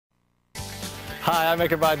Hi, I'm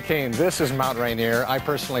Ichabod Caine. This is Mount Rainier. I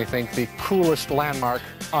personally think the coolest landmark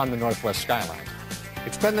on the Northwest skyline.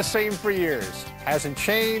 It's been the same for years. Hasn't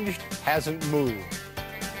changed, hasn't moved.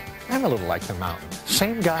 I'm a little like the mountain.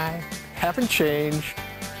 Same guy, haven't changed,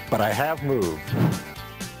 but I have moved.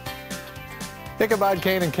 Ichabod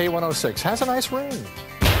Caine and K106 has a nice ring.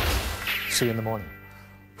 See you in the morning.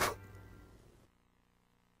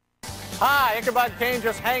 Hi, Ichabod Caine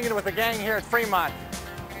just hanging with the gang here at Fremont.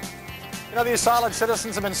 You know, these solid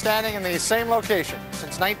citizens have been standing in the same location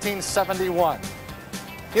since 1971.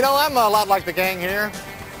 You know, I'm a lot like the gang here.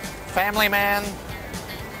 Family man.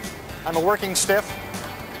 I'm a working stiff.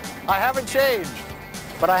 I haven't changed,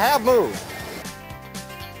 but I have moved.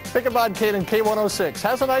 Ichabod Caine and K106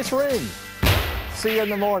 has a nice ring. See you in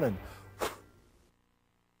the morning.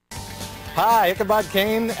 Hi, Ichabod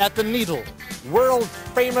Caine at the Needle, world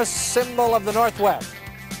famous symbol of the Northwest.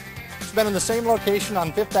 It's been in the same location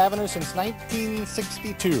on 5th Avenue since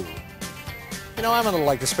 1962. You know, I'm a little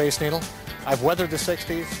like the Space Needle. I've weathered the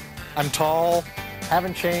 60s. I'm tall,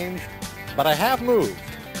 haven't changed, but I have moved.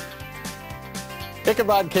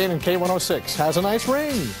 Ichabod Caine and K106 has a nice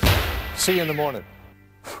ring. See you in the morning.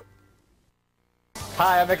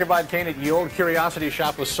 Hi, I'm Ichabod Caine at the Old Curiosity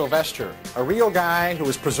Shop with Sylvester, a real guy who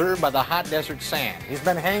was preserved by the hot desert sand. He's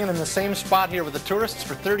been hanging in the same spot here with the tourists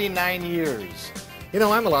for 39 years. You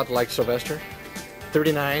know, I'm a lot like Sylvester.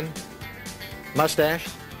 39, mustache,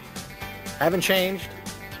 haven't changed,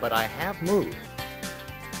 but I have moved.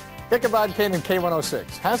 Ichabod Caine and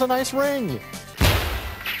K106 has a nice ring.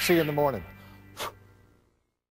 See you in the morning.